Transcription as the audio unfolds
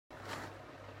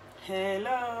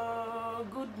Hello,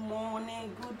 good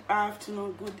morning, good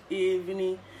afternoon, good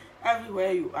evening,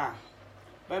 everywhere you are.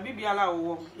 Baby biala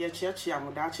wo ye chechi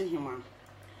amudachi human.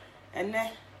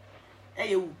 Ene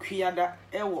eye ukwiada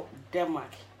ewo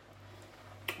Denmark.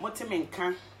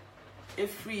 Motimenka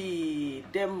free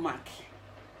Denmark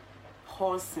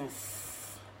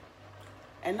horses.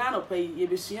 And now pay ye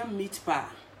be meat pie.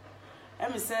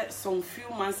 I say some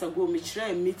few months ago me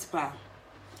try meat pie.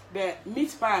 But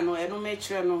meat pie no eno me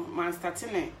try no man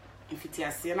starting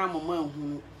ifitiase na mama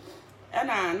hu.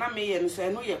 And na me ye no so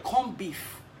eno ye corn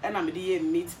beef. And I me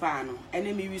meat pie no. And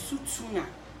then me wisu tuna.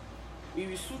 Me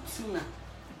wisu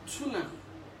tuna.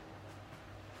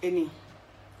 Any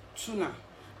tuna.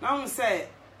 Now say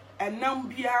enam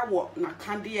bia wo na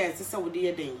kande e se wo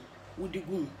de den wo de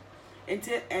gum.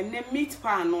 Ente ene meat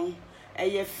pie no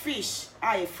a fish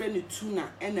a friend tuna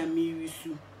and a me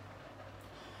wisu.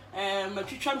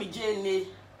 Matwitwa me jene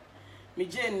me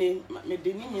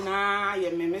deni nyina ye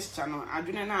me mixture no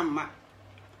adwene na amma.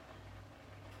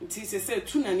 Nti se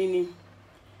tuna nini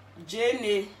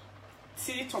jene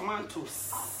tea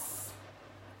tomatoes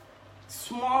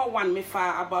small one me for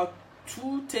about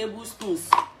 2 tablespoons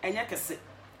enya kese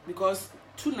because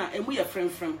tuna emu ye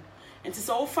frem nti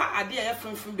se wo fa ade ye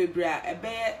frem bebre a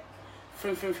ebe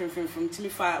frem timi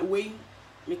fa we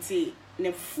meti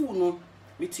ne fu no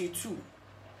meti 2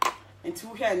 nti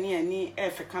wo hwa ani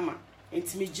efe kama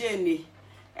nti me jene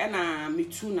ena me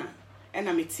tuna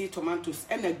ena meti tomatoes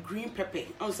ena green pepper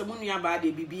on se munu aba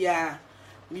de bibia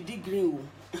me di green wo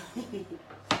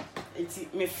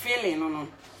nti me feeling no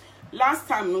last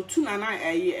time no tuna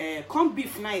na corn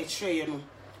beef na e chire no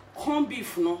corn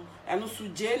beef no eno su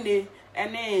jene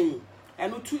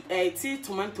eno tu tea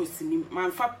tomatoes ni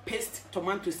manfa paste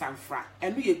tomatoes anfra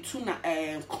eno ye tuna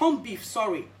corn beef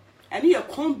sorry eno ye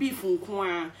corn beef nko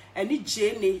a eno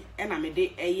jene ena me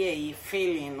de ye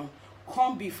feeling no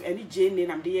corn beef eno jene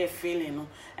na me de ye feeling no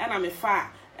ena me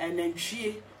fa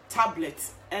nantwie tablet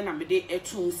ena me de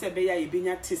etu se be ya ye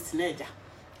benya taste na eja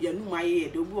ya num aye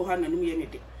de obi ho na num ye ne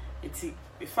de enti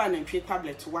me fa nantwie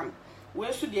tablet 1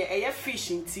 we so de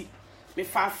fish nti me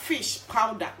fa fish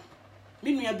powder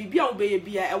minua bibia obeye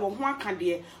bia ewo ho aka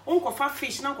de onkofa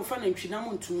fish na nkofa nantwi na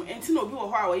montum enti na obi wo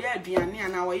ho a wo ye aduane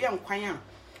ana wo ye nkwan a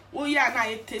wo ye na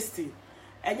ye tasty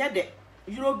enya de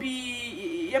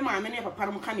Eurobi ye ma me ne papa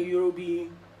no ka ne Eurobi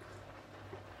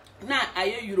na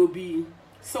aye Eurobi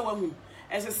so wahu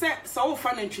ese so wo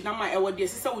fa nantwi na ma ewo de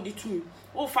ese wo de tum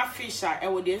wo fa fish a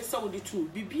ewo de ese wo de tum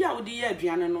bibia wo de ye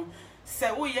aduane no se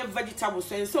wo ye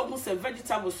vegetables so wo se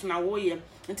vegetables na wo ye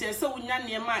nti se wo nya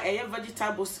ne ma eye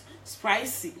vegetables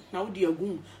spicy na wo de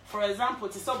agum for example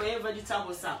ti so be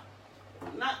vegetables a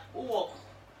na wo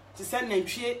ti se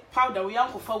nantwie powder wo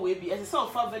yankofa we bi ese so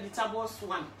fa vegetables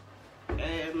one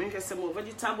menke se mo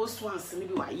vegetables ones ni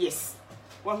bi wa yes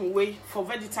one way for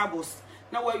vegetables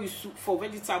na wa use for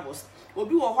vegetables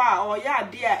obi wo ho a o ya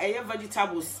ade a eye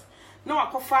vegetables na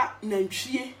wakofa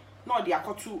nantwie na o de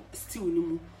akoto stew ni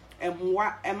mu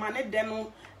emwa emane de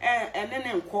no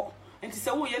enene nko enti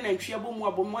se wo ye nantwie abomu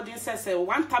abomodin se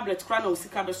 1 tablet kra na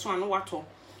osika be so anu wato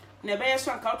na be ye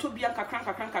so anka to bia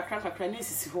nkakran na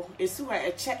esisi ho esi ho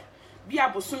eche bia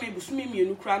busumi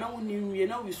mienu kra na woni nwie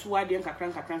na wisu ade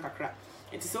nkakran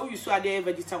enti se wo wisu ade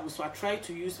vegetables so I try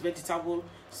to use vegetable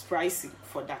spicy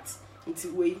for that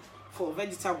enti we for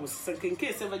vegetables so in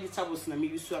case vegetables na me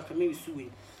wisu aka me wisu we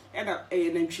eda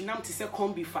nantwinam ti se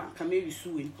corn beef aka me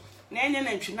wisu we na enye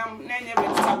nantwinam na enye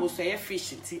vegetables so ye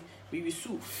fish enti we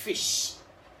wisu fish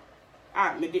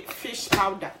me the fish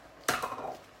powder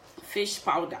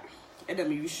eda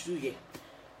me wisu ye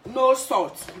no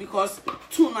salt because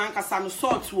tuna nkasa no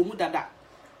salt wo mu dada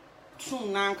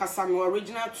tuna nkasa no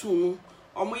original tuna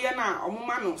omo ye na omo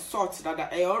ma no salt dada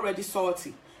already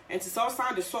salty and so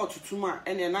sound the salt tuma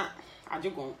ene na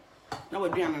ajegon na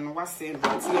waduane no wase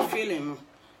no ti ye feeling no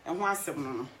ho asem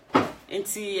no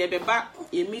enti ye beba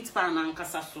ye meat pie na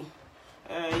nkasa so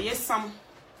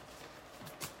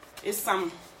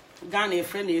yesam Ghana e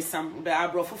friend yesam the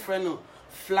abrofo friend no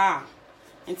flour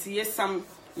enti yesam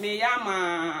me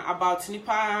yama about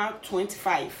nipa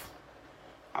 25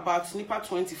 enti nipa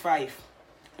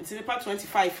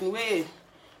 25 in way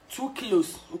 2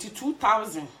 kilos enti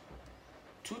 2000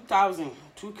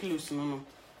 2 kilos no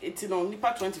enti no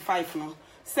nipa 25 no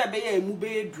se be ya emu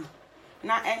be edu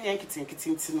na enye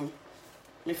nkitinkitinti no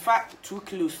me fa 2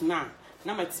 kilos na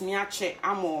matimi ache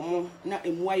amomo na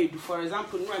emu ayedu for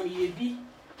example no am yebi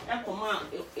ekoma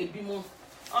ebi mo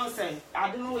on say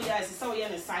I don't know yes so ye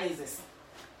ne sizes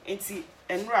enti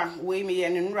enra we me ye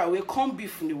enra we corn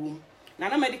beef ne wo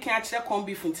na medical akire corn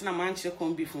beef nti na man kire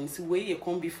corn beef nti we ye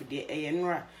corn beef de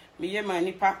enra me ye ma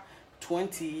nipa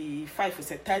 25 for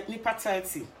nipa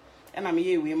 30 and I'm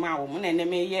here with my woman and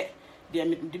me yet the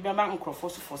microphone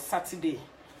for Saturday,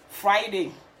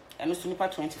 Friday, and also nipa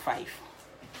 25.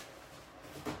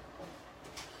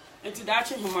 And to that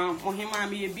him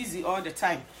me busy all the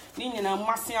time. Nina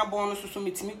massia bonus so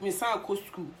me sound co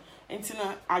school. And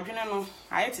tina adwena no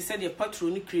I had to say the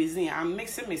patrol ni crazy and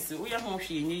mix we are home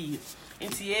she ni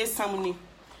into ye some ni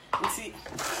into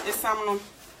some no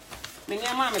me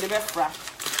near mamma the best fra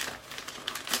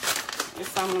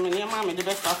some no near mamma the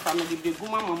best fra me the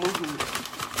guma mama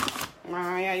who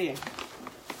yeah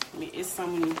me is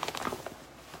some ni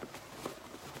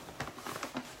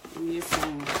yes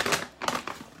some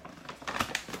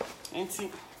into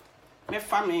me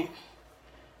family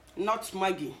not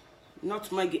Maggie.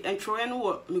 Not Maggie. And try and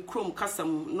what me chrome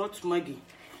custom, not Maggie.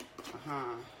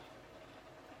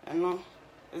 And no,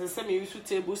 as I said, me use a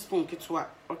tablespoon. It's what?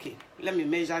 Okay, let me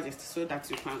measure this so that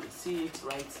you can see it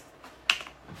right.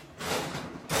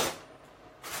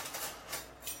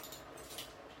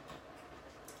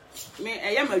 Me,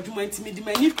 I am a jument me the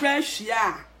many fresh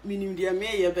ya, meaning the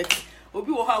me but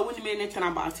obi wo ha woni me anything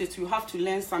about it, you have to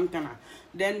learn something.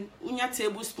 Then unya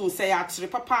tablespoon say actually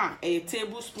papa a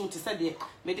tablespoon to say the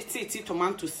meditate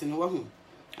tomatoes in wo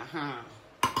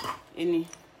any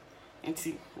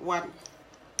enti 1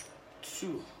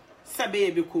 2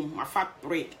 sabe bekum my fat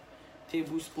bread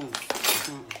tablespoon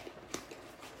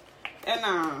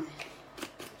and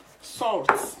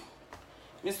salt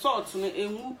me salt no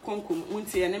enwu konkom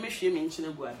unti na me hwe me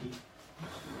nchine guade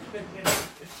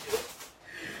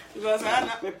because I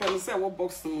not me pen say what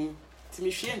box no to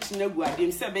me hwe nchine guade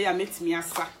me say be ya metimi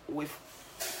asa with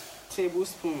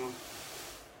tablespoon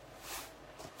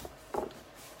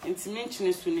nti me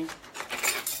nchine suni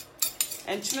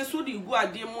nchine so di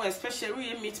guade mu especially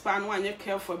we meat pan no anya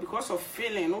careful because of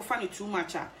feeling no funny too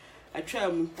much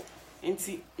atwa mu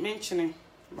nti me nchine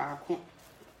baako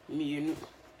mienu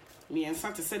me and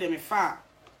Santa said me fa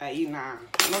na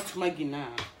not Maggie na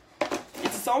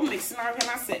it is all mixing na hwe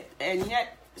na say enye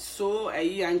so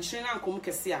anchine na nkom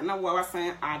kese na wa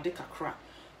wasan ade kakra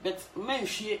but men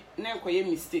hwie na enkoye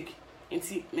mistake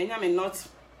nti menya me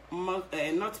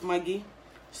not Maggie,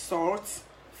 salt,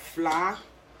 flour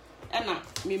and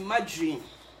me margarine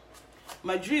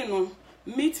no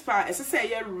meat pie as say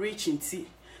ye rich nti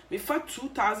me for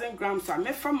 2000 grams and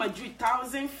me for margarine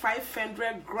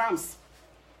 1500 grams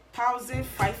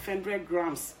 1500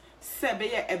 grams. Say be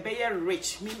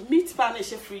rich. Meat pan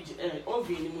is fridge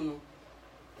oven no.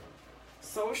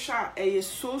 So sha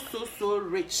so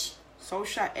rich. So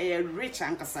sha rich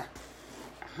ankasa.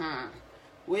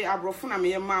 We abrofo na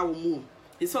me ma wo mu.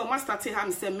 He say o master te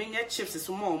ham say menye chips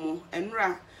so mo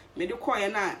enra me de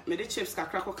koye na me de chips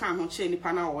kakra ko kan ho che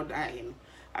nipa na order aye.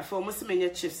 Afa o mo se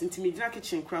menye chips nti me gina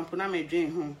kitchen cramp na me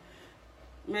dwen ho.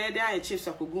 Me dey chips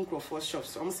akogun crofo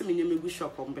shops o se menye megu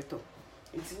shop on beto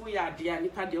nti wo ya ade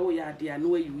nipa de wo ya ade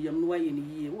no ayu yam no aye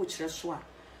ni yie wo kire so a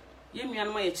ye nua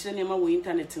no ma ye kire ne ma wo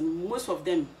internet most of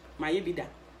them ma ye bida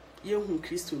ye hu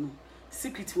Kristo no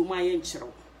secret wo ma ye nkire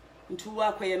nti wo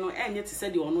akoye no enye te se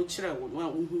de ono kire wo no a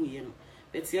wo hu ye no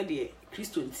but ye de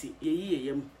Kristo nti ye yie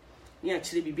yam ni a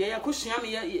kire bibia ya kosua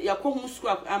me ya ko hu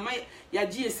school ama ya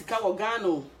gi esika wo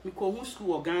Ghana mi ko hu school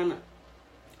wo Ghana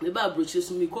me ba broche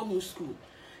so mi ko hu school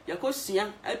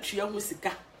yakosua atua ho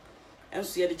sika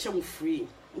enso ye de chem free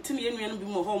nti me yenu bi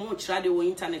mo ho mo kira de wo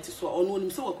internet so ono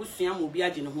onim se wakosua mo bi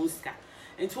age ne ho sika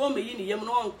nti wo meyi ne yem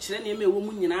no kire ne me wo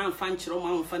mu nyina amfa nkire mo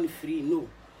amfa ne free no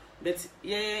but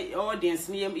ye audience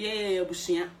ne ye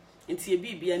abusua nti ye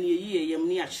bibia ne ye yem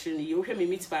ne akire ne ye wo hwe me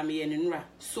meet ba me ye ne nura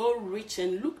so rich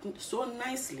and look so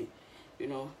nicely, you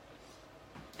know.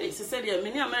 They said there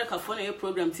many American for a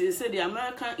program. They said the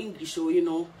American English, you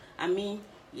know. I mean,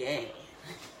 yeah.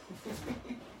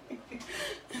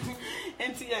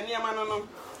 Enti ya ni amano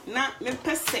na me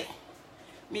pese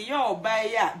me yo buy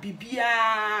ya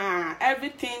bibia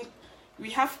everything we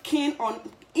have keen on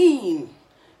in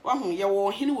wa hu ye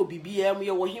wo hene wo bibia mu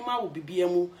ye wo hima wo bibia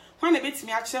mu hwan na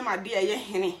betimi a kire ma de ye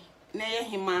hene na ye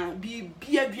hima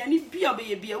bibia aduane bia be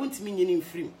ye bia wontimi nyini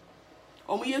mfrim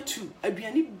omo ye tu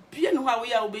aduane bia no ha wo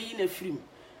ya wo be yi na frim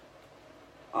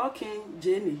okay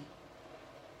Jenny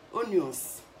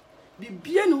onions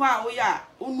bibia no ha wo ya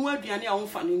onu aduane a wo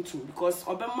fa no ntu because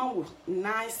obema wo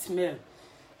nice smell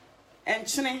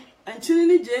enchine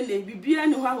ni Jenny bibia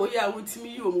no ha wo ya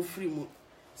wotimi yi omo frim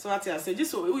so what I say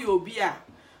just wo ye obi a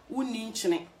woni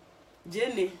nchine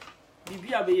Jenny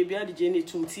bibia be ye bia de Jenny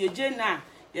tumti Jenny a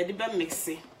ye de be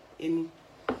mixe eni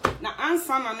na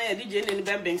ansa na na ye de Jenny ni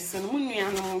be bensen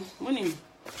munua no munim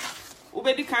wo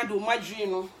be di kan do madwin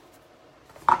no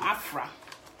afra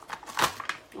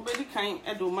wo be di kan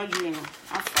e do madwin no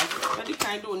afra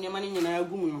kind of near money in a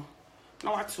woman.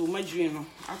 No, I told my dream.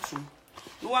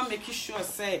 No one make sure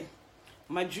say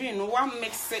my dream. No one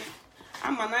makes it.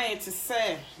 I'm an eye to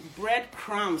say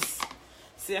breadcrumbs.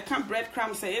 See, I can't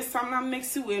breadcrumbs say yes, I'm not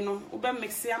mix it with no. Ube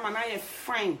mix it, I'm an eye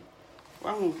fine.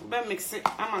 Well, ube mix it,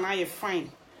 I'm an eye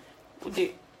fine.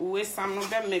 Ude, we some no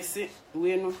be mix it,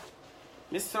 we no.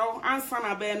 Mr. Answer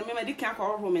na be no, me can't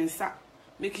call home and sa.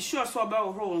 Make sure so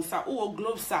about home, sa. Oh,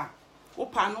 gloves, sa. Oh,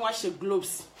 pan wash the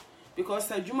gloves.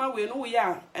 Because Juma we know we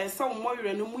are, and some more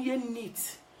and no more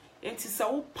neat. And it's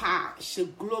so pa, she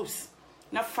gloves.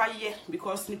 Na fire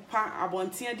because nipa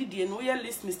abontia didi no ye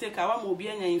list mistake awa mo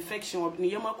bia nya infection of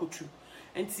niyama kotu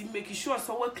enti make sure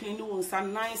so we clean you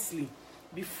nicely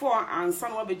before and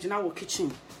son we begina wo kitchen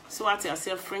so what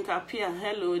yourself Frank up here.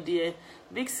 Hello dear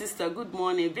big sister, good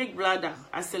morning. Big brother,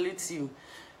 I salute you.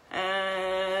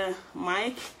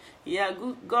 Mike, yeah,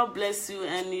 good, God bless you,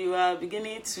 and you are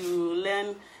beginning to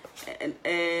learn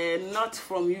not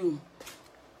from you.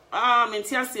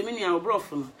 Mentia se mini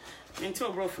obrofo into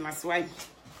obrofo as why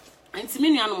enti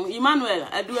mini anu Emmanuel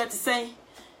adu at say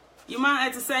you man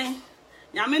at say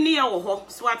nyame ne ye wo ho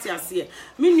so ate ase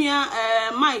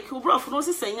menua Mike obrofo no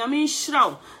se say nyame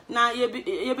nhiraw na ye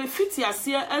be fiti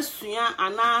ase asua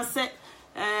ana se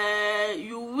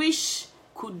you wish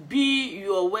could be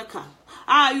your worker.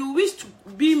 You wish to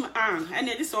be and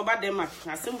this over them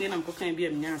asem we na mpokan bi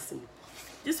amnya asem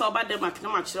this over them na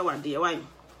ma kire wade why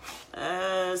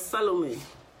Salome,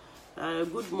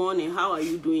 good morning. How are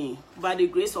you doing? By the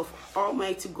grace of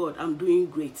Almighty God, I'm doing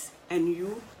great. And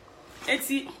you?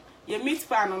 Eti, ye meat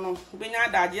pan no.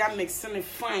 Benya dadia mixing it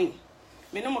fine.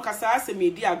 Me no mo kasa ase me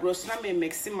di agros na me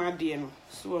mixing my dear no.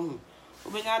 So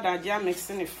benya dadia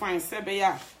mixing it fine. Sebe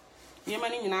ya. Ye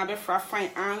mani nyina be fra fine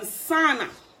ansana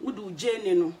wudu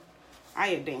jene no.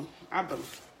 Aye den abam.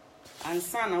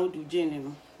 Ansana wudu jene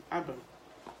no. Abam.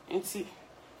 Enti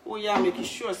oh yeah, make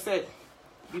sure say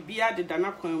bibia de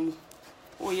dana kwan mu.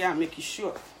 Oh yeah, make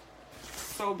sure.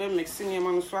 So be mixing your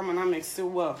man so am na mix it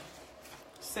well.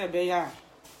 Say be ya.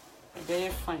 Be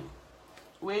fine.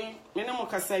 We me no mo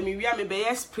kasa me wi me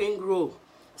be spring roll.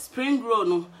 Spring roll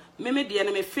no. Me de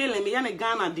na me feel me ya ne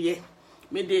Ghana de.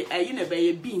 Me de ayi na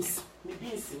be beans. Me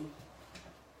beans.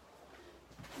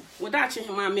 Without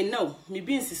him, me no, me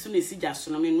beans is soon as he just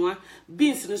no me no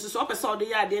beans no so opese all the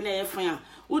yard dey na fan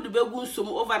would be gun some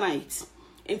overnight.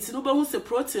 Enti no be hu se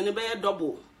protein be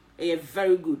double.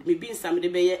 Very good. Me beans am dey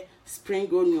be spring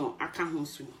roll no aka ho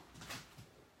so.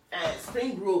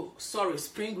 Spring roll, sorry,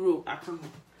 spring roll aka ho.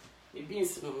 Me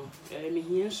beans no me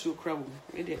hian so kra wo.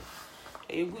 Me dey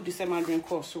good say my drink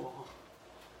course so.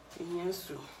 Me hian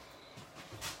so.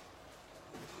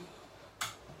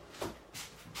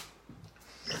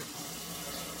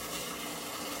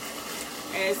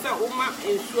 So uma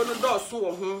ensuo no do so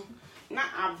wo ho na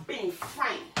abin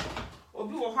fine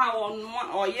obi wo ha won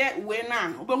oye we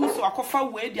na obehu so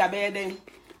akofa we di abeden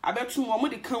abetu mo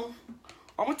de kan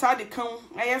o ta de kan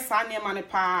eye sa ne ma ne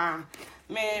pa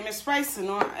me spice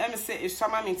no me say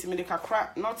esama minti me de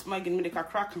kakra not magin me de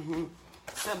kakra kan ho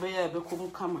se be ye be ko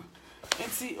kama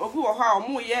enti obi wo ha o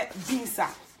mo ye beans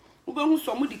ubehu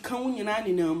so mo di kan nyina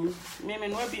ni na mu me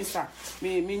no beans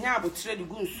me nya abotire de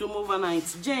gun so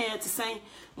overnight gen ti san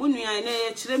munua na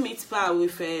ye kire meat pie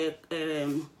with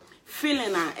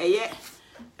filling na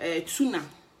tuna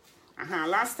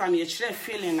last time ye kire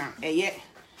filling na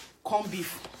corn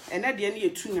beef and na de na ye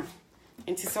tuna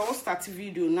enti so we start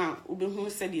video now ubehu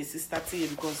said ye start here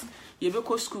because ye be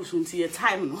ko school so nti ye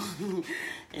time no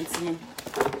enti no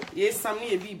ye sam na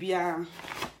ye bibia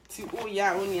ti o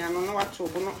ya oni ano na wato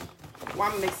bo no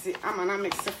one mix it amana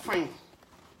mix it fine.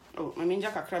 Oh, my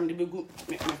ninja kakram de begu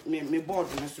me board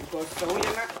na so because so we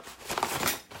na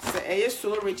say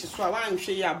so rich so I wan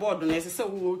hwe ya board na say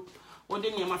wo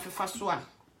de niam afefa so a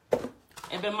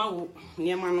ebe ma wo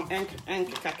niam no enk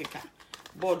kakeka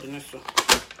board na so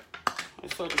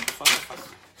so de fa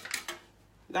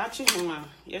that hima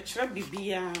ye kire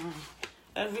bibia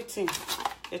everything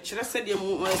ye kire said ye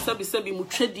mu sabi mu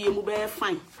twedie mu be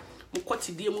fine mu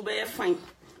kotidie mu be fine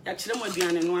ya kire mu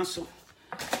aduane no aso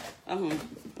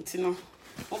Tino,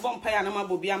 Obon Paya na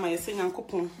Mabobia, my singing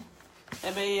coupon.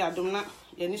 Ebe adom na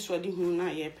ye ni so adi hu na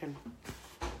ye pen.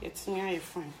 It's me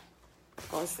fine.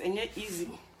 Because enye easy.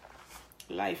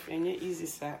 Life enye easy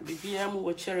sir. Bibia mu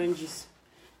wo challenges.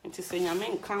 Nti se nyame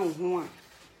nka ho a.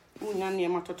 Unya ne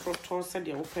ma totoro se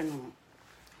de open no.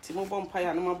 Ti mo bon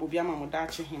Paya na Mabobia ma mo da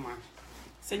che hima.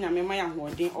 Se nyame ma ya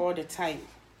hoden all the time.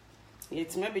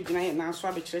 Yet me be gina ye na so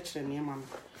abekire ne ma no.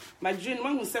 My dream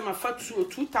when who say my fat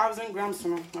 2,000 grams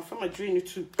no my for my dream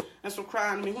too and so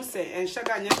cry and me who say and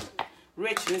sugar nya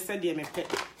rich ne said dey me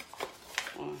pet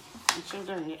and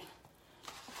sugar nya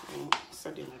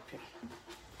So they make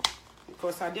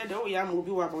because I did the young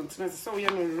movie about so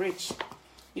young rich.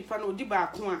 If I know the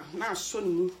back one, now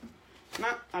soon,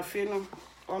 not I feel no,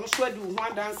 on so do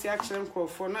one dance action call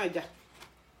for Niger.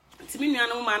 It's me,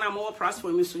 no man, I'm more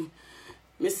prosperous.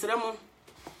 Miss Ramo,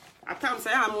 at times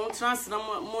I am on trans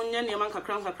Monia Manka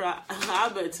Crankra,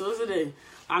 Albert, so today.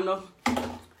 I know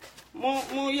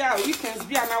more, yeah, weekends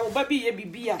be an hour, baby, a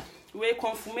baby, way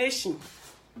confirmation.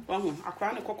 Well, I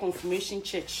can't call confirmation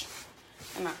church.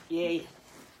 And yeah,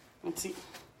 see,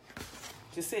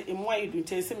 to say, in why you do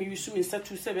tell me you should start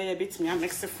to say a bit me, I'm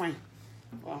next fine.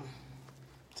 Well,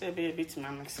 say a bit me,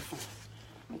 I'm next fine.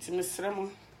 It's Miss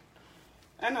Ramon.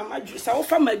 And I'm so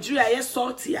far my dream, I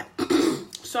salty.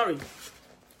 Sorry.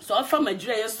 So far my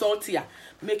dream, I salty.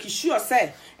 Make sure,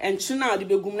 say, and now the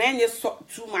begumania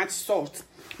too much salt.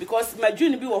 Because my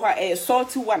dream be a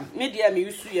salty one. Maybe I'm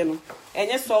used to you, and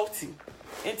you're salty.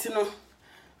 It's no.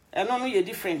 I don't know you're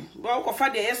different. Well, if I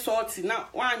did salty now,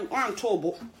 one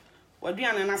trouble. What do you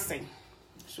and I say?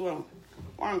 So,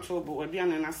 one trouble, what do you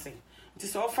and I say? It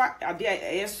is all fat, I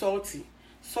dare a salty,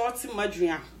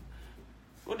 madrian.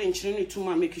 What didn't you need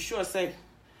to make sure say,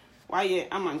 why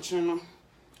I'm on channel,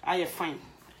 I fine.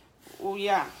 Oh,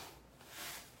 yeah.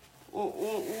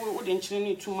 Oh, didn't you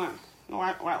need to man? No,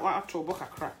 I trouble a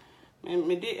cry.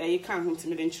 Me day I can't to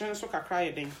me the insurance so I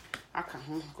cry then. I can't,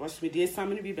 because we did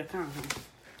somebody be back home.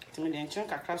 To me the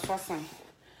insurance I cry so fine.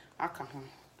 I can't.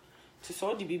 To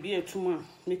so the baby a 2 months,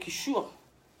 make sure.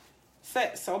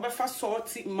 Say, so be for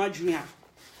salty madrian.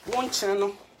 One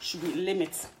channel should be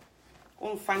limit.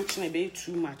 On function be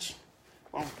too much.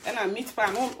 Well, and I meet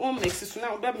pan on makes it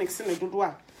now, that makes it a good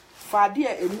one. For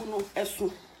dear a muno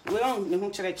esu. We on the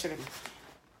home church.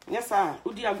 Yes, sir,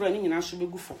 Udi are running and I should be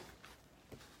good for.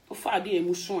 For dear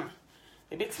Musua,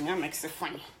 a bit me makes it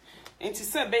funny. And to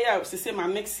say, Bay out to say my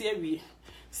next year we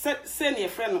send your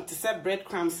friend to set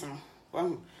breadcrumbs.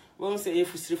 Well, won't say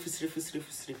if we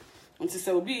and to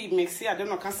say, be makes here, I don't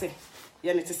know, can say,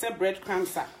 yeah, to set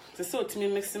breadcrumbs. To so to me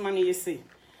makes the money you say.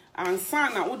 And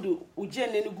son, I would do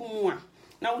Ujen and Gumua.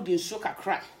 Now would show a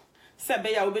crack.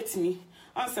 Say, I'll bet me.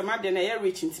 Answer my then I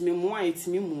reach into me more, it's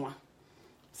me more.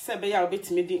 Say, I'll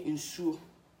bet me the ensure.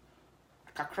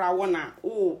 Kakra wana,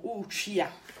 oh, chia.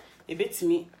 A bet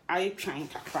me, I trying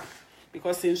kakra.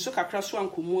 Because in so kakra swan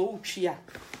kumu, chia.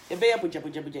 A bear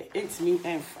bujabujabuja, it's me,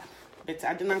 enfa. But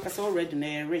I didn't say already,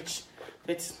 nay, rich.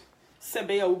 But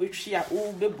say, I'll be chia,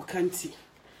 oh, be bucanti.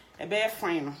 A bear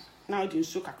final. Now didn't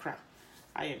so kakra.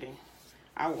 I did.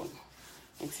 I won.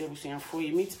 Until we see for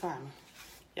you meat pan.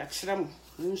 Yakshram,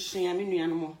 no sing a mini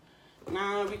animal.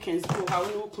 Now we can do how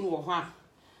we open or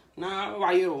now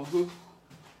why you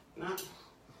now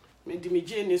made me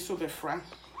Jenny so be frank.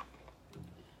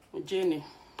 Jenny,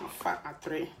 fat at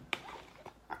 3.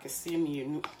 I can see me, you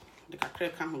know, the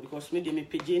crack come because made me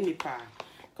pay Jenny pa.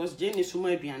 Because Jenny so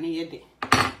may be an year day.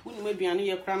 Wouldn't maybe an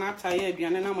year crown out tired, be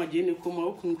an animal Jenny come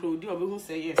out, conclude, you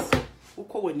say yes. Who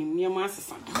call when you near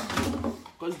Master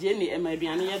because Jenny may be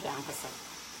an year down.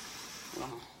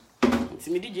 It's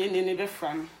me, Jenny, never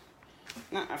friend.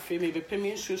 Not a fame, maybe pay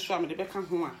me shoes from the back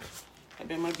home. I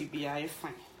bet my baby, I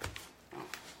fine.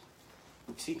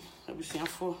 See, I was saying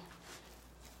for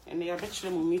and they are bet you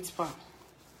meat pie.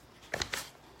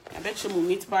 I bet you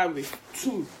meat pie with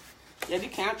 2. Yeah, they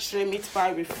can't try meat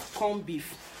pie with corned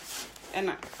beef.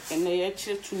 And they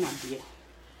actually 2 not there.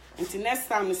 Until next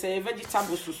time, we say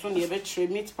vegetables so soon, you better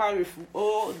meat pie with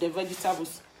all the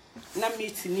vegetables. Not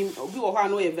meat in him, we will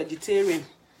have a vegetarian.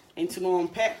 And to know on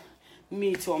pet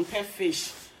meat or on pet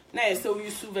fish. Now, so we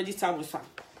use vegetables.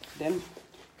 Then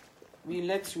we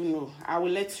let you know. I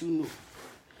will let you know.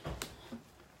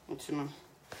 You know,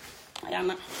 I am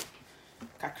not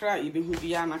Kakra, even who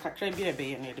be an Kakra be a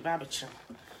bay near the barbecue.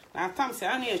 Now, Tom say,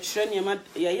 I need a train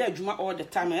your Juma all the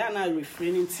time. I am not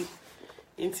refraining tea.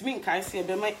 Into me, I say,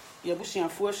 be your bushing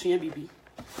and forcing your baby.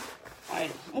 I,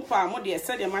 Mupa, more dear,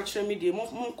 said a match media,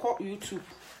 more call YouTube.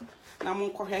 Now,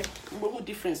 more call her, no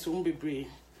difference won't be brave.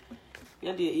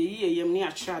 Yeah, dear, a year,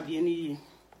 near child, any year.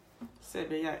 Said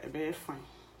they are very fine.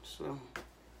 So,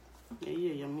 a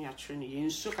year, near training,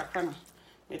 and shook a cranner.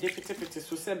 A deputy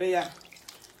so said they are.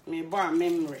 May bar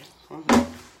memory.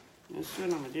 And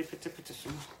soon I'm a deputy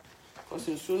soon. Because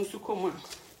in soon to come.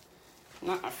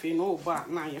 Not a fee no bar,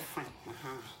 now you're fine.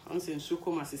 Once in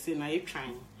Sukoma, she say, now you're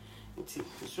trying. Until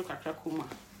you shook a cracuma.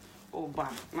 Oh, bar,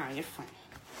 now you're fine.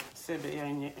 Said they are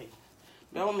in your egg.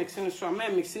 But I'll make sense so a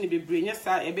man mixing be brain. Yes,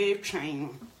 I a babe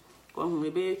trying. Go home,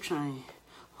 a babe trying.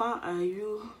 Why are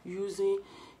you using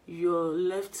your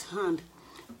left hand?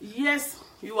 Yes,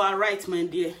 you are right, my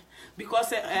dear.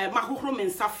 Because my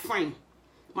romans are fine.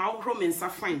 My romans are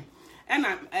fine. And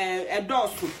a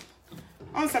dorsal.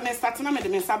 On some starting na me de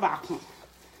me nsa baako.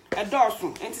 A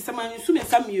dorsum, and some use me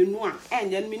some you know,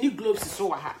 and then mini globes so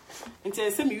ha. And tell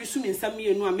some use me some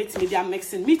you know, meet me there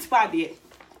mixing meat pie.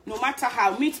 No matter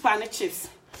how meat pie chips.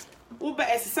 Uber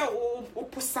as so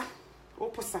oposa.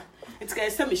 It's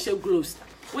got some Michelle gloves.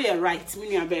 We are right,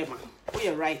 Minia Bema. We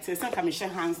are right. It's not Michelle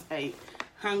hand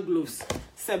gloves.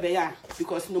 Sebeya,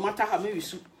 because no matter how many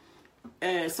so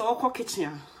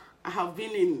kitchen. I have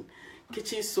been in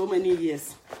kitchen so many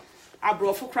years. I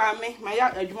brought for crammy, my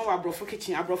I brought for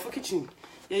kitchen.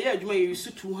 Yeah, you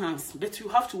use 2 hands, but you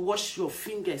have to wash your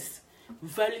fingers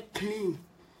very clean.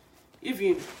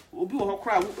 Even Obi or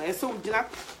crowd, so dinner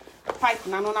pipe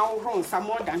nano now run some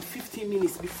more than 15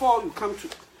 minutes before you come to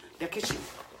the kitchen.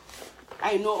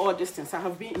 I know all these things. I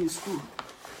have been in school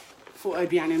for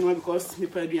Adrian because me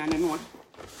per Adrian and one.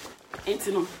 Ain't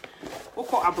no.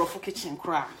 Oko abro for kitchen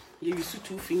cry. You use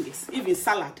 2 fingers. Even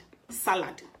salad.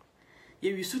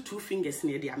 You use 2 fingers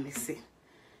near the messy.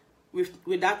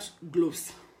 Without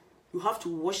gloves. You have to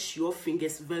wash your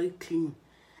fingers very clean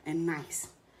and nice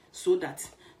so that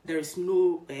there is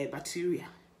no bacteria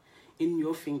in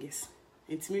your fingers.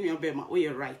 It's mean your bema. Oh,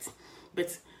 you're right.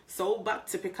 But so back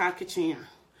typical kitchen.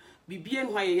 Bibi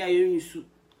and why you use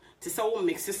to say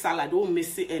mix salad or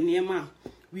mix it and near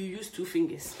we use 2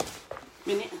 fingers.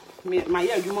 My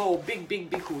you more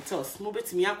big hotels. Mobile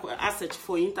me asset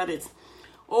for internet.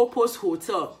 Opus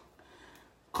Hotel,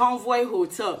 Convoy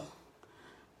Hotel,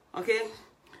 okay,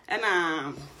 and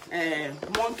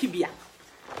Monkey Beer.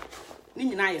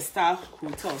 Nina star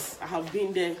hotels. I have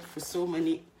been there for so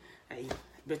many.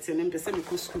 But in the same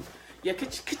school, your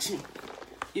kitchen.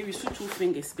 You use 2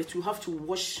 fingers, but you have to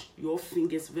wash your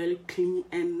fingers very clean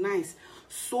and nice,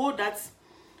 so that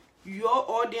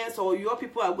your audience or your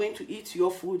people are going to eat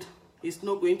your food is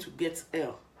not going to get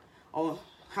ill or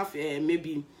have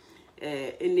maybe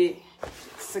any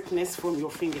sickness from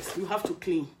your fingers. You have to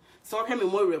clean. So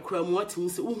you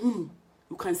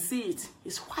can see it.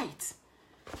 It's white.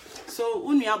 So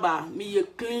unyaba me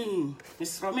clean.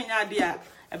 Mr. Minya dia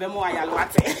ebemo ayale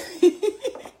wate.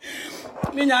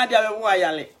 Minya dia ebemo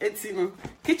ayale. Eti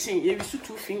kitchen you use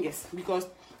 2 fingers because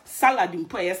salad in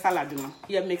poor salad no.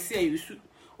 Here makes here you use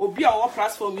obi our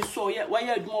platform you saw why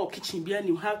you more kitchen be and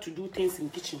you have to do things in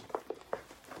kitchen.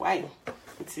 Why?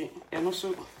 It's and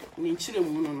also in chile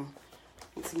no.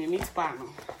 It's me meat pan.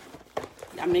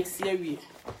 That makes here we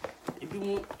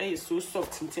is so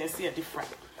soft and tastes different.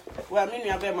 Well, me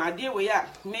have my dear way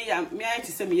me I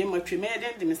to say me much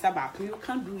made the Mr. Back. You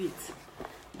can't do it.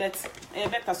 But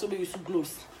better so be use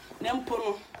gloves. Then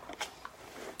pono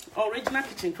original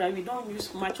kitchen cry we don't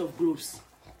use much of gloves.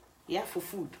 Yeah, for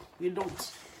food. We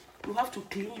don't. You have to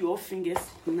clean your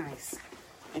fingers nice.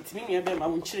 It's me I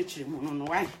won't church no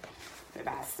why.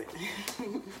 That's it.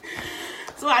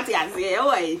 So what you say,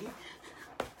 oh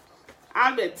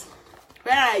Albert,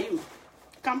 where are you?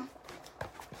 Come.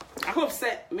 I hope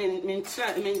say men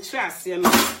trust you.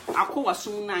 I was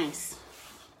so nice.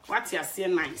 What you say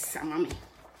nice, mommy.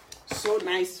 So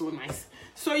nice, so nice.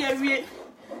 So you read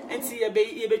and see you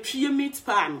be meat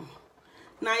pan.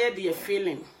 Now you're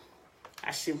feeling.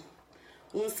 Ashim.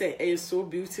 Won't say it's so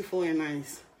beautiful and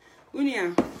nice.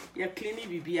 Unia, you're cleaning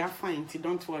baby, you're fine.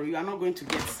 Don't worry, you are not going to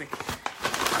get sick.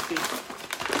 Okay.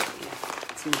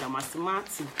 Yeah.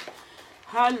 Martin.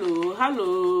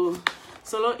 Hello.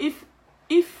 So if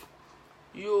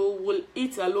you will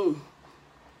eat alone,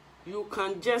 you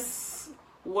can just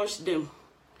wash them.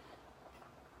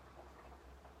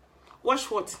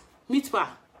 Wash what? Meat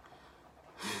bar.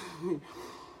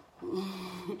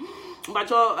 But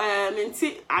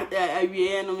minty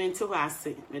I no minty what I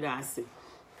say.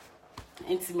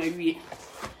 Into my way.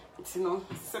 It's no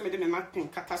some of them not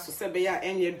pink catasso sebeya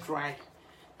any dry.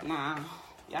 Nah,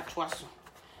 ya twaso.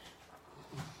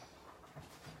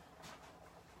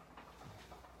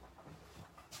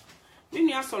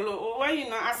 Minya solo, why you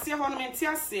know, I see how many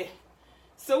say.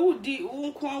 So, would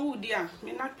dear,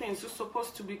 me napkins so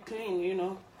supposed to be clean, you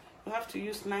know. You have to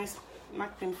use nice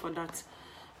napkin for that.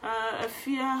 A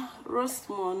fear roast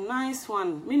more nice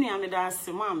one. Minya me da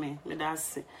se, mommy, me da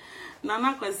se.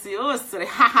 Nana kwasi, oh, sorry,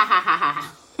 ha ha ha ha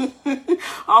ha.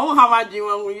 Oh, how much you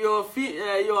want your feet,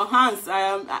 your hands?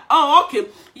 Oh, okay.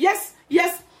 Yes.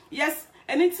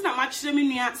 And it's not much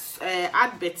me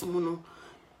advert mono.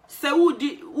 So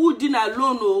who did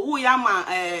alone or who yama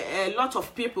a lot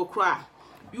of people cry.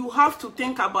 You have to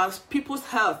think about people's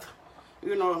health.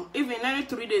 You know, even every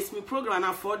 3 days, me program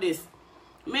and 4 days.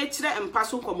 Make and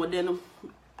pass on commodeno.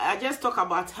 I just talk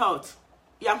about health.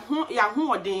 Ya who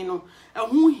odeno, a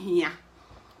who here.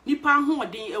 Nipa who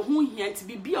odin, a who here to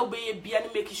be obey be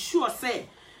and make sure say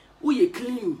we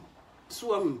clean.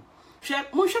 So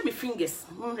Show me fingers.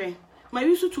 My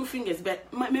use 2 fingers,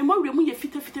 but my memory mu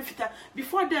fita.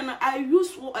 Before then, I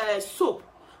use soap.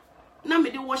 Na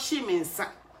me de wash me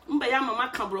nsa. Mba ya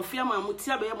mama kabrofia ma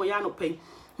mutia be mo ya no pen.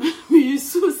 Me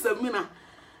use samina.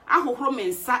 Ahohoro me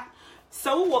nsa.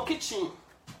 So wo kitchen.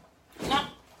 Na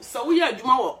so wo ya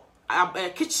adwuma wo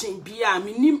kitchen bia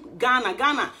me nim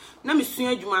Ghana na me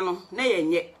sua adwuma no na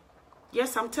yenye.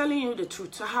 Yes, I'm telling you the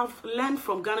truth. I have learned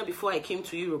from Ghana before I came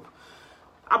to Europe.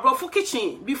 Abrofo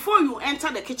kitchen, before you enter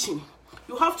the kitchen,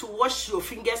 you have to wash your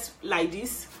fingers like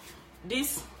this,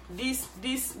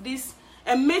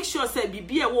 and make sure say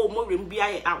bibi e wo mo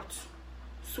rembia out.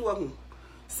 So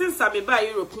since I be by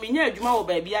Europe, me nya adwuma wo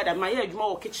ba bia da my adwuma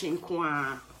wo kitchen ko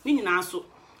a. Me nyina so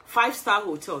 5-star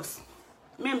hotels.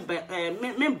 Men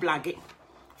blagge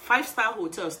 5-star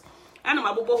hotels. And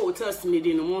my bobo hotels me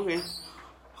dey no mo hwe.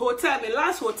 Hotel, the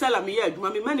last hotel I'm here,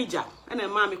 my manager, and a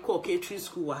mommy call catering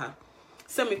school.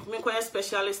 So me quite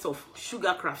specialist of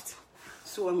sugar craft.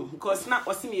 So because now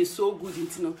was me so good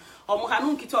into no.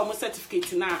 Hanun kito almost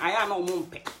certificate now. I am no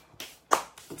mumpe.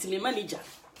 It's my manager.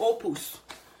 Opus.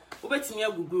 Ubeti me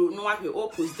Google no one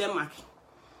Opus Denmark.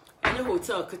 Any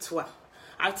hotel kitwa.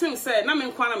 I think say na me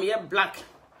nkwana me black.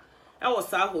 I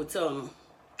was our hotel no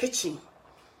kitchen.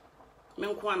 Me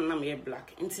nkwana na me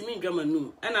black. Inti me dwama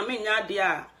num. And I mean ya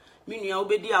dia me nua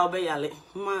obedi a obeyale.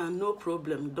 Man, no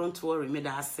problem. Don't worry me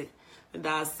da say.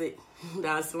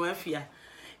 That's my fear.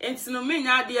 And no me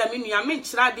nya dia me nua me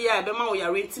chira dia be ma wo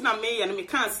yare nti na me ye no me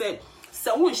kan say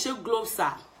so won she gloves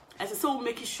are as so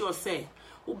make sure say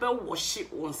wo be wash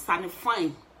it on sane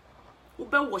fine. Wo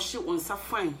be wash it on sa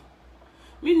fine.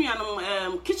 Me nua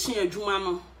no kitchen adwuma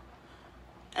no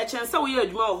e chen say wo ye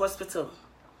adwuma wo hospital.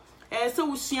 So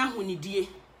wo sua honidie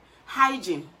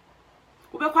hygiene.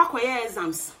 Wo be kwa koye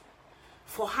exams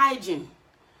for hygiene.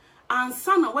 And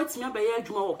son of what's me by your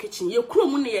juma kitchen, your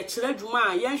crum near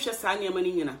Chiladjuma, Yansha Sanya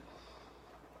Manina.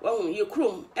 Well, your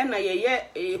crum, and I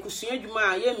ye Kusia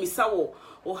Juma, ye misawo,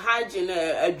 or hygiene,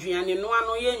 a Gianni, no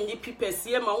one ye pipes,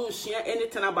 ye my own share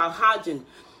anything about hygiene.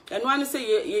 And one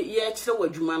say ye chill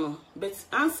Jumano, but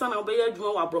answer now by your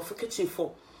juma brought for kitchen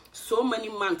for so many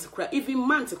months to cry, even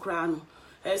months to cry.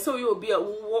 So you'll be a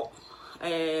walk,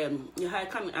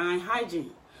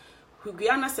 hygiene,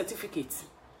 Hugiana certificate.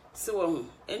 So,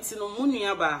 enti no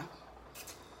munua ba.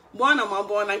 Bona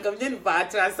mabo na kamje ba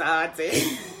atrasate.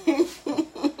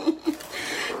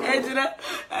 Ejira,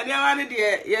 ani awani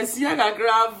de yesia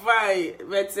kakra vai,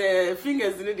 but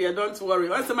fingers ni de don't worry.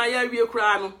 Once my ya wie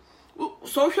kra no.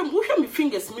 So hwe me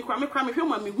fingers me kra me hwe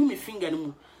ma me hu me finger no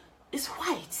mu. It's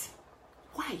white.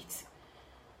 White.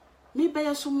 Me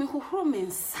be so me hohoro me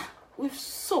nsa with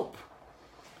soap.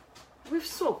 With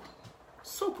soap.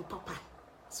 Soap papa.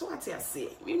 So what I say,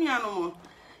 me no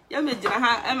ya me jira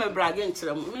ha e me brage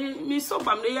nkyere me so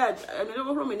pam de ya me do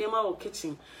horo me nema wo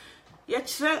kitchen ye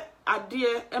kire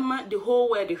ade ema the whole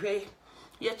world hwe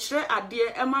ye kire ade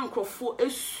ema nkrofo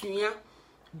esua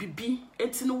bibi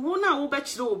enti no wo na wo be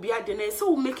kire obi ade na se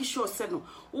wo make sure se no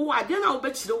wo ade na wo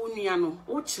be kire wo nua no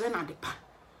wo kire na de pa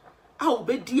a wo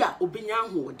be di a obenya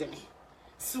ho de ne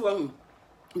si wo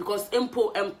because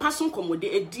empo passion komode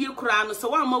edie kura no se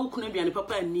wa ma wo kunu aduane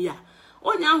papa ani a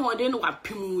onya ahode no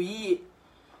wapem yie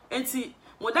enti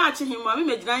modachi him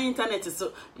me megina internet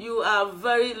so you are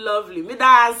very lovely me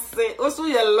da say also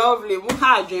you lovely mu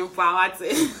ha adwen fa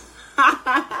wate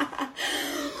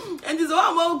enti so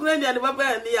wa mo kunu de papa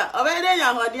ani a obede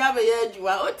nya ahode abeya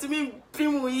adwuma otimi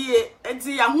pem yie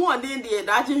enti ya ho ode de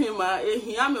dachi him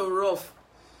ehia me rough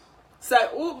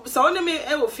so ne me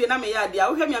e wo fie na me ya de a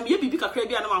wo hwa me ye bibi kakra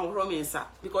bia na ma hohoro me nsa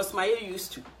because my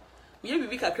used to me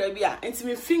bibi kakra bia enti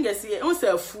me fingers here on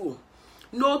say full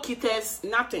no kitters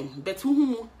nothing but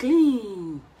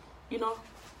clean you know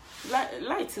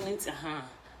light into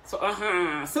so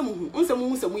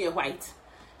some ye white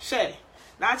share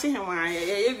na chi him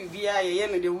ye bibi ye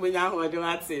no de munya ho de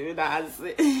wate that's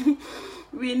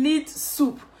we need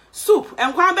soup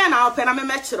enkwa be na ope na me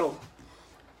mechiro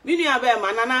mi nua be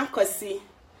manana kwasi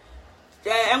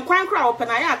enkwan kra ope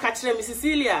na ya ka kire mi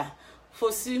Cecilia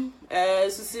Fosu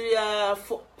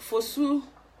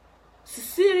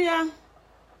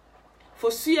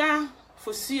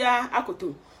Fosuya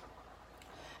akoto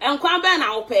enkwan be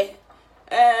na ope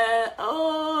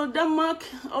Denmark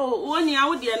woni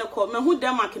awode ne ko mehu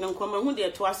Denmark ne ko mehu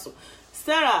de to aso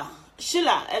Sarah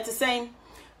Sheila saying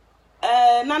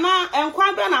nana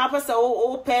enkwan be na apese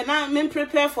ope na me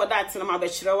prepare for that na ma be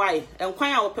kire why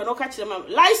enkwan a ope no ka kire ma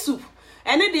light soup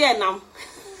ene de enam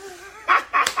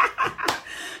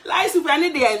light soup ene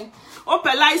de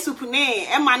ope light soup ne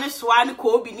e ma ne soa ne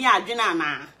ko obi ni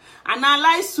adwena ana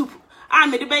light soup a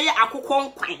me de be ye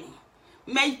akokon kwan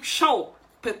make show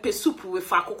pepper soup with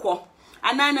akoko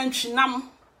and then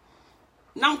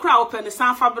nam cry open the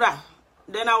san fabra.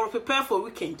 Then I will prepare for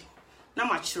weekend. Not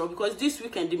much because this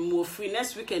weekend more free.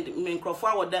 Next weekend me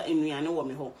crofwa wada enuane wo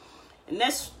me ho.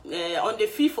 Next on the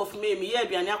 5th of May me here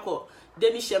biane akọ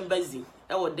Danish embassy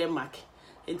e wo Denmark.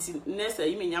 Enti next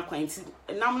yi me nya kwan enti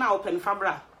nam na open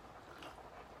fabra.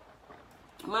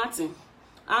 Martin,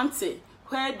 auntie,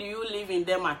 where do you live in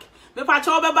Denmark? Me pa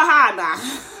cho be ba ha na.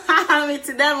 Me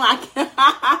to Denmark.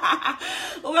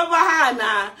 O be ba ha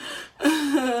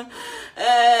na.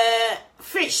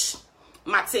 Fish,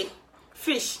 Mate.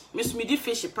 Fish, Miss Midi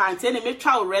fish pint, and me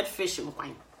try red fish in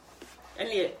wine. And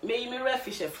ye may me red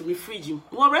fish from the fridge.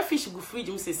 More red fish go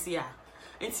fridge, says here.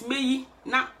 And may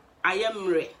na I am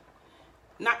re.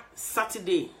 Na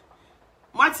Saturday.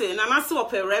 Martin, and I saw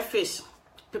a red fish,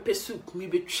 pepper soup, me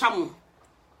be chum.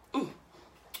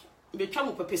 Be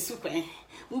chum pepper soup, eh?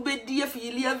 We be dear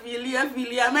Filia,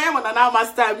 man, when I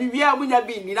must time. We are when you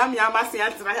be, I'm your master,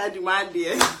 and I had you, my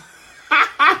dear.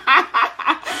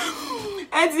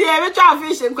 And yeah, we try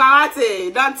fishing,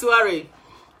 Kwate. Don't worry.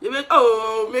 You will,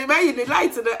 oh, maybe you need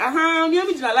light in the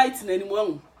maybe you light in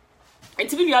anyone. And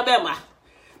to be your bema,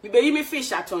 we be me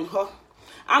fish at on her.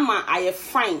 I am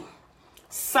fine.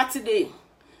 Saturday,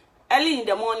 early in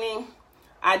the morning,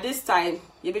 at this time,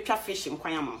 you be try fishing,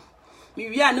 Kwayama.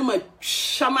 We are no more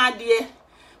shama dear,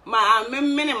 my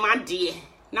many my dear,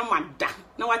 no matter.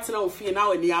 No what's no fear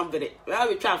now in the average. Well,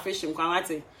 we try fishing,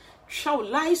 Kwate. Show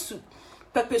light soup,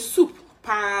 pepper soup.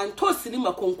 Pan toast ni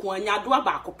makonko anya do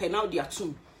abako pe na dia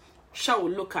tum shawo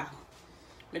loka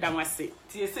madam wase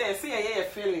ti say ye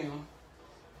feeling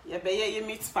ye be ye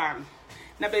meat pan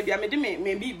na baby me de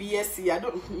me BBS ya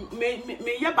do me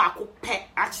ye bako pe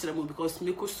akire mo because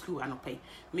me go school anopai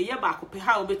me ye bako pe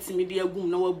how betimi de agum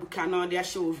na wabuka na de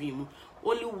ahye ovi mu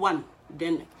only one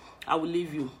then I will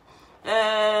leave you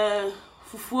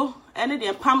fufu ene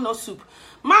de palm nut soup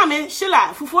mama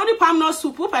Sheila fufu ni palm nut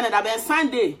soup open na be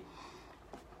Sunday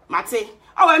Mate,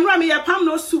 oh, and run me a palm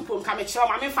no soup on come show,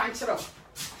 my fan chiro.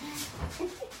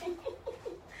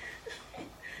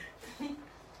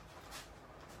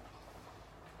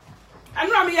 And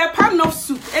run me a palm no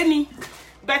soup, any.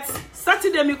 But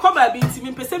Saturday me cover be to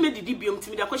me, person me the dibium to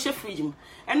me the kosher freedom.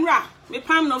 And ra, me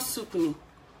palm no soup me.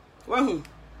 Well,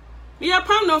 me a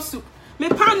palm no soup. Me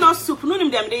palm no soup, no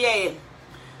them the year.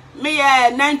 Me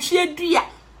a nanchie dria.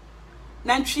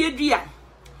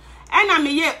 And I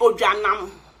me ye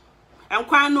ojanam. And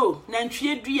kwano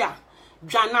nantwie dua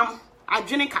dwanam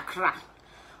adwene kakra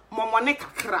momone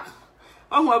kakra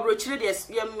ohu abrochire de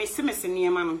ye mesemese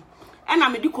niema no ena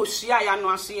me di kosua ya no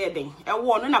aso ye den e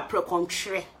wo no na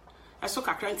prekontwere eso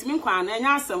kakra ntimi nkwa na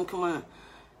enya asem kuma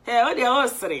o de o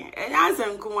sere enya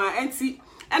asem kuma enti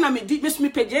ena me di mesumi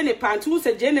pege ne pantu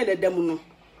se je ne dam no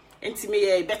enti me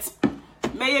ye bet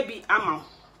me ye bi ama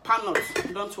panels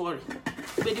don't worry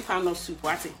be di panel soup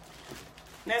what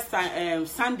next time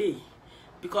Sunday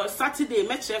because Saturday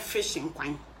me chef fishing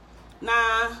kwan na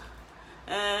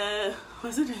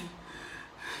was it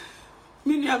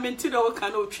me ya menti do ka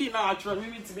no twi na atro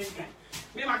me ti me kan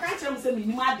me ma ka chere me se me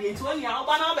ni ma de ti woni a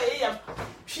oba na ba ye ya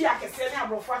twi akese ne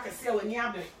abrofo akese a wani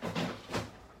abe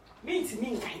me ti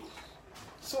me kan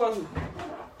so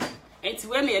enti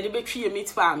we na ye de betwi ye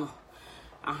meat pa no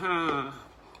aha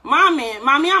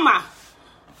mami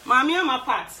ama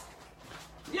part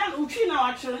yeah, uchi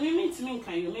na wachero me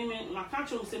nkan yo me maka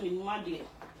chom se me numa de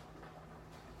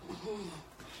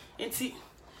enti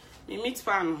me meat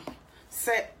pan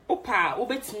se opa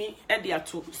obetimi e de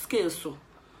ato scale so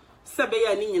se be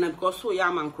ya ni nyina because so ya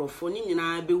mankrofo ni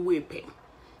nyina be wepe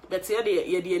but ye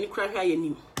de ani kra hwa ye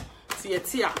nim ti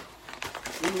eti a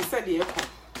ni se de ekọ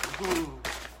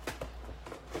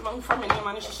man fa me ni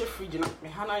ma ni hye fridge na me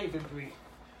hana ye bebre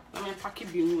na me pack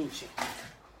bi nu nche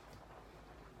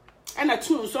and a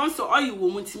tune so oil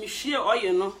woman to me share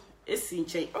oil no esi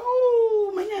nchen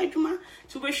oh manya adwuma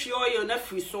to be share oil na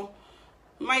free so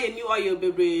my new oil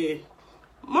bebre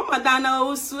mama dana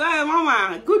osu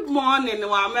mama good morning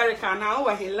wa America na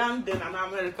over here London and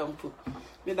American po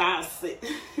me da say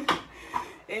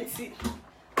enti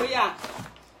oh yeah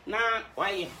na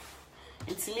why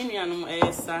enti me nuanom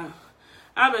esa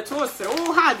abeto osre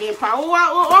oh ha gen pa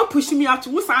oh push me out to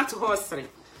wo sa to hosre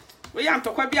we am to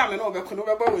kwa bia me no obeko no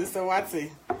beba wonse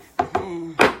wate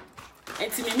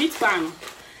enti me meat pan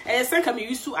senka me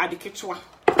yusu adeketwa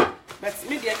but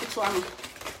me de ketwa no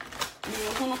me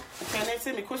hunu kana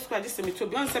se me koskwa dise me to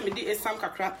bi on se me di esam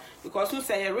kakra because no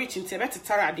say rich nti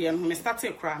betetara ade no me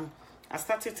started kra I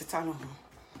started to tell no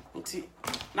nti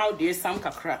now the esam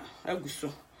kakra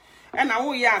aguso and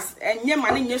now yes enye ma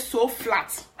ne nye so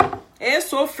flat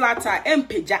so flat a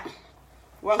empeja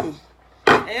Wahu.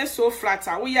 So flat,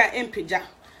 we are empija.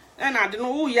 And I don't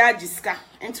know who ya jiska.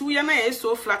 And two yana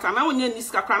so flat, and now you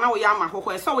niska crana we yama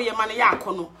ho, so we yamana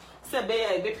yakono. Say be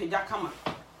a bepija kama.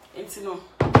 And no,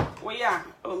 we are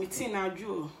omitina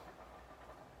ju.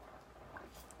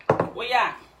 We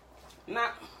are na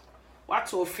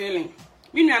what you feeling.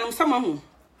 Me no some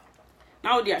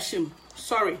now they are shame.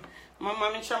 Sorry,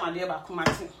 mama me chama dey ba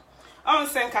kumati. On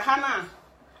sen ka hana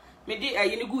me di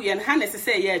ayini gu ye na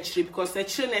necessary ye achire because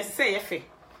achire necessary ye fe.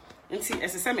 Nti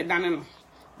esese me dane no.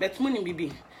 But muni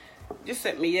bibi. Just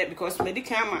set me yet because me di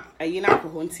kan ma ayina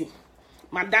akọ nti.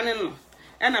 Ma dane no.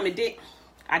 E na me di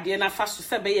ade na fa so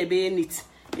se be ye neat.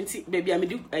 Nti baby me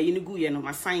di ayini gu ye no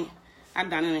masan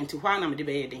adane no nti hwa na me di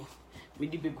be ye den. Me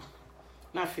di begu.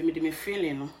 Na fe me di me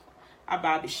feeling no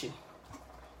aba abishi.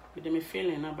 Me di me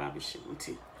feeling aba abishi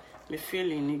nti. Me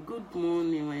feeling good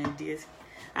morning my dears.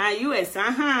 US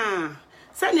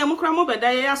Send ya mukra mo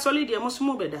beda ya solid ya mo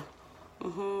sumo beda.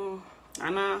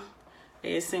 Ana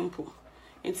simple.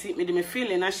 Nti me de me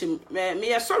feeling na she me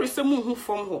ya sorry say mu hu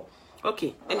from ho.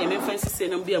 Okay, and me fancy say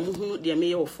na bia mu hu de me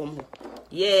ye wo from ho.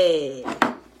 Yeah.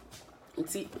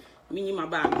 Nti me nyima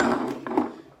ba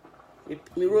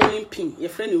me rolling pin, your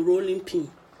friend rolling pin.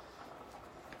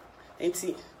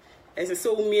 Nti ese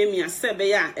so mi asebe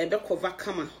ya ebe cover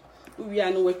kama. We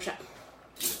are no watcha.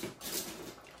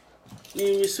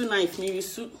 Me use knife, me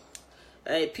use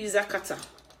pizza cutter.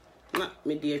 Na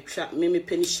me dey twa me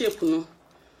penny shape no.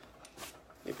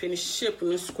 Me penny shape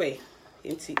no square.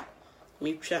 Enti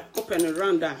me twa open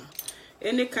around that.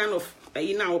 Any kind of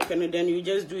you now open it, then you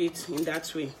just do it in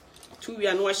that way. Two we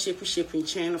are no shape in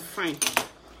chain fine.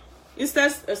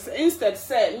 Instead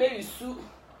say maybe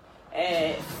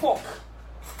fork.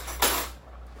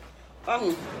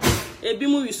 Ebi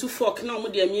mu use fork na mo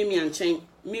dey miemi anchen.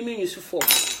 Mimi use fork.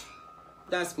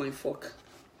 That's my fork.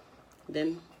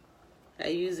 Then I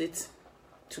use it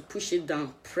to push it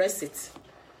down, press it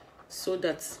so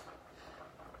that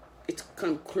it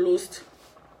can close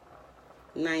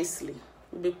nicely.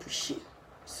 Be pushy.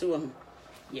 So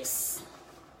yes.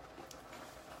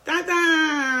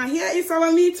 Ta-da! Here is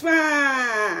our meat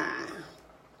pie.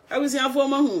 I was here for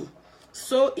my home.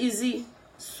 So easy,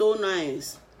 so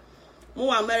nice.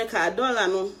 More America $1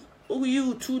 no.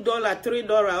 You $2,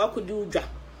 $3, I could do ja.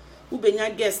 Ubenya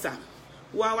guesta.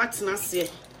 Wa what na se.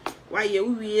 Why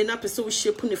we na person we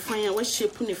shape ne fine, we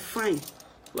shape ne fine.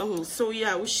 So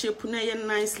yeah, we shape na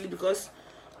nicely because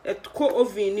it co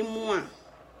oven ni mo a.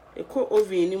 E co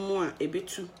oven ni mo a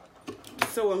ebetu.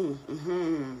 So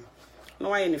no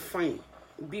why ne fine.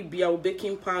 Bibia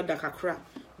baking powder kakra.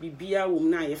 Bibia wo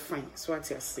na ye fine. So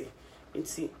what I say.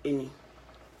 Nti eni.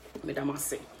 Madam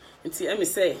say. Nti me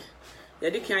say ye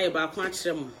de kan ye ba ko a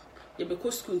kire mo. Ye be ko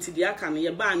school nti de aka no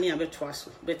ye ba na abeto aso.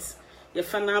 But ye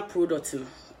final product no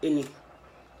eni.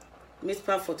 Meat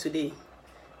pie for today.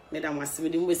 Madam was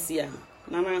with him with ya.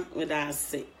 Nana with us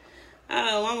say.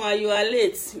 Mama, you are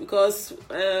late because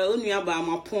only about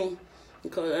my pon.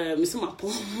 Because Miss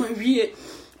Mapon, my rear,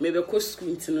 maybe co school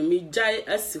into me jai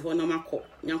as if one of my co.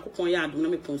 Yankopon yard, no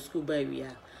me pon school by we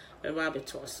are a rabbit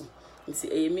toss. It's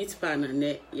a meat pan and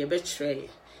net, ye betray.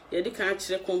 Ye de can't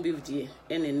check on beef dear,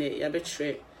 and a net, ye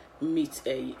betray meat,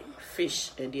 a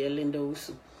fish, and dear Linda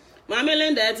also. Mamma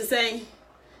Linda to say,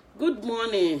 good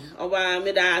morning, over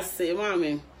me that say,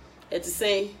 Mammy, to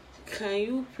say, can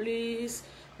you please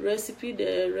recipe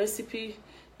the recipe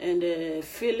and the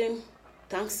filling?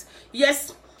 Thanks.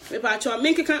 Yes, maybe I try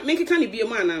make it can be a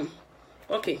man now.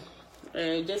 Okay,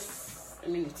 just a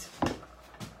minute.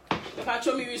 If I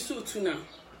try me with tuna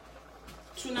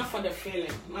for the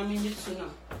filling. Mommy need tuna.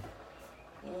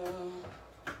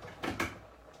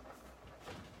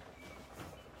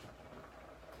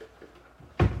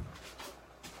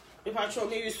 If I try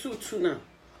me with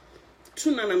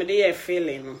tuna na me dey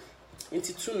filling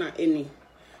into tuna any.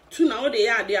 Tuna all the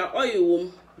yard there oil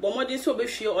wom. But more than so be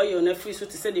share oil na free so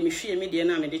to say the me share me dey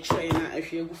na me dey try na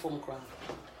ahwe gu from kran.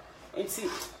 Enti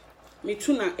me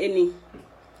tuna any.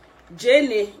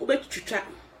 Jene obetwitwa.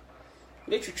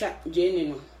 Betwitwa jene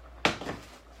no.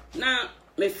 Na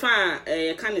me fa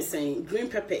can say green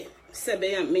pepper say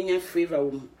be ya menya flavor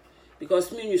wom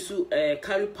because me use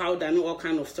curry powder and all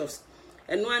kind of stuffs.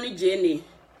 And no ani jene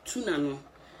tuna no.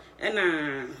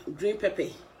 And green pepper.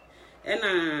 And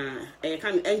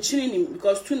can enchinin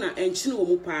because tuna enchin wo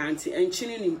mu pa anti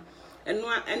enchinin and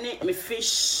no ene me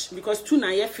fish because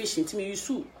tuna ye fish into me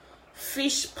use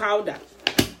fish powder.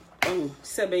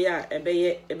 Sebe ya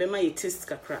ebe ma ye taste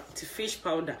kakra to fish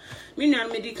powder. Me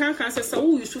nua me di kan say so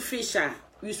wo use fish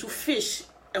use fish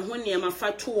ehwo ne ma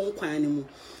fa to won kwan mu.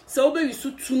 So obe use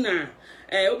tuna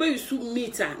obe use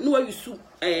meat no use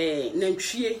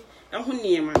nantwie ho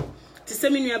niema ti se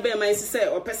me nua be man se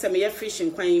o pese me ye fish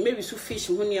nkwan me wi su fish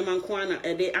ho niema nkwan na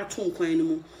e de ato nkwan no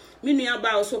mu me nua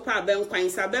ba o so pa be nkwan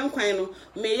sa be nkwan no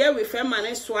me ye we fe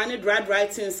man so ane dry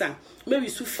things a me wi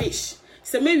su fish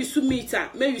se me wi su meat a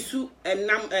me wi su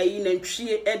enam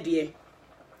nantwie ede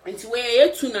enti we ye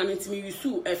tuna no enti me wi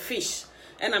su a fish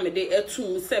ena me de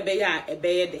etum se be ya e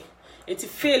be ye de enti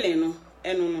feeling no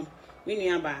eno no me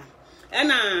nua ba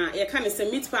ena ye kan se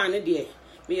meat pie no de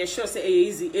me ye sure say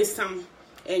easy esam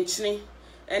enchine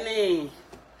ene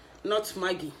not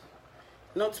maggi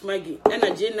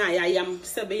ena je na yayam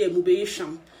se be ye mu be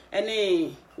yham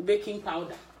ene baking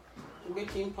powder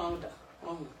baking powder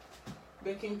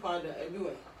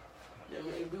everywhere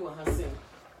everywhere has same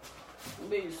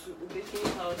be use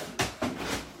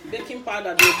baking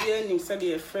powder dey be any say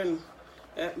dey friend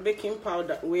baking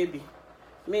powder we be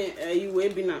me you we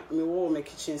be na me wo my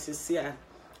kitchen sisi a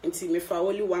nti me fa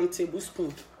only 1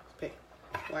 tablespoon pe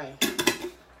why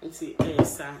nti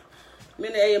sa me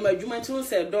na madwuma ti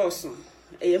say dawson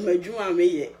madwuma me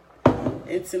ye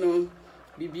nti no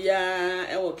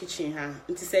bibia wo kitchen ha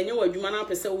nti say nye wadwuma na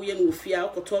pese wo ye no ofia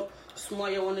okoto small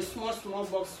ye one small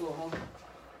box wo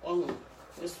ho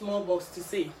a small box to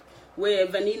say where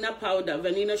vanilla powder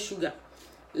vanilla sugar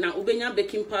na ubenya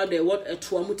baking powder what a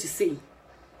tuamu to say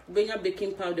ubenya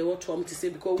baking powder what tuamu to say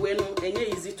because we no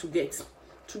enye easy to get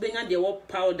to benya the what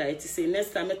powder it say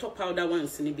next time metal powder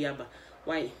once ni biaba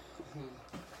why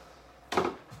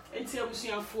enti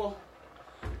abusuafo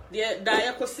de da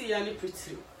yakosi ya ni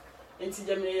pretty enti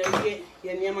jamre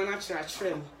ye niam na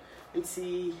chira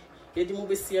enti ye di mo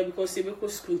besia because ye be ko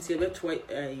school enti ye beto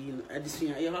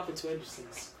adisunya ye have to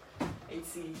educate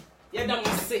enti ye da mo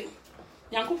se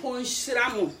Yankopon hyira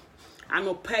mo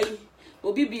anopai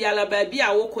obi biala ba bi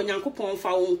a wo ko Yankopon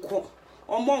fa wo nko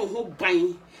omo ho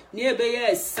ban ne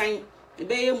ebeye asan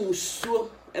ebeye musuo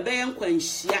ebeye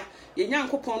nkwanhia ye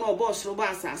Yankopon no obo soro ba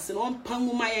asase no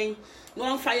mpanwuma yen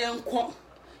no mfa yen nko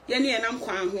ye ne enam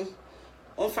kwan ho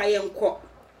onfa yen nko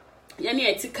ye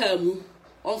ne etika mu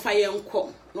onfa yen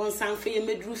nko no nsanfa ye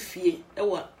medru fie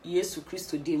ewa Yesu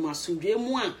Kristo di mu asundwe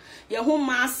mu a ye ho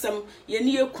ma asem ye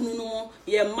ne ekunu no mu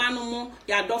ye ma no mu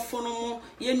ye adofo no mu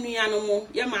ye nua no mu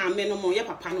ye maame no mu ye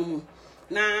papa no mu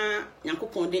na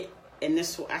Yankopon de ene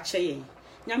so ache yen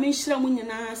nyame nhira mu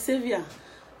nyina sevia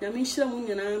nyame nhira mu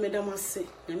nyina medamase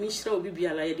nyame nhira obi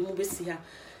biala ye de mu besi ha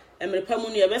emrepa mu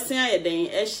no ye besen aye den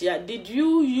ehia. Did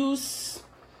you use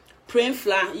plain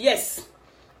flour? Yes,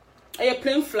 aye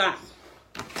plain flour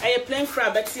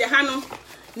but ye ha no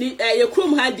ni ye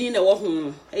krom ha din na wo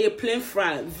ho aye plain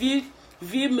flour v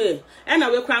and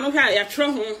we kwa no hwa ya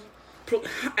tro ho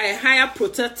higher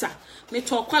protector me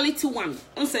to quality one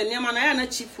onse niam na ya na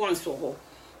cheap one so ho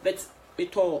but me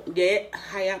to the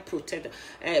higher protector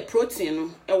protein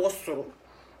no e wo soro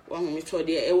wo ho me to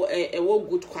the e wo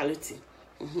good quality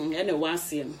and e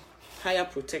was higher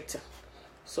protector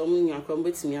so mun nya kwa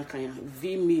betimi akan ya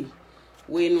v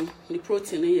we no the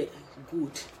protein e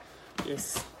good.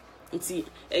 Yes, nti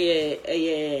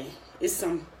is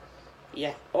some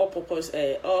all purpose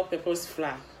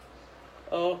flour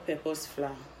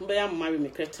mbe ya marry me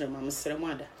kretre ma mesre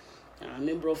mwada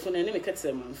me brofo na ne me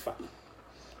kretre ma mfa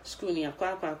school ni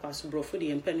akwa so brofo de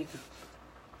empenika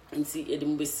nti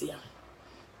edim besia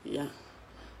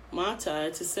mata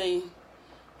it is saying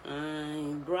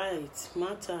bright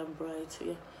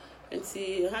yeah. And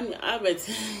see, honey, Albert,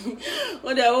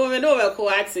 what the woman over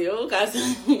Coaxi, oh,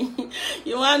 cousin.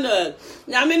 You wonder,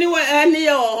 Yamini, what any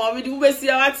or we do see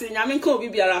our thing, Yamin Kobe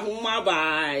be a home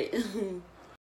by.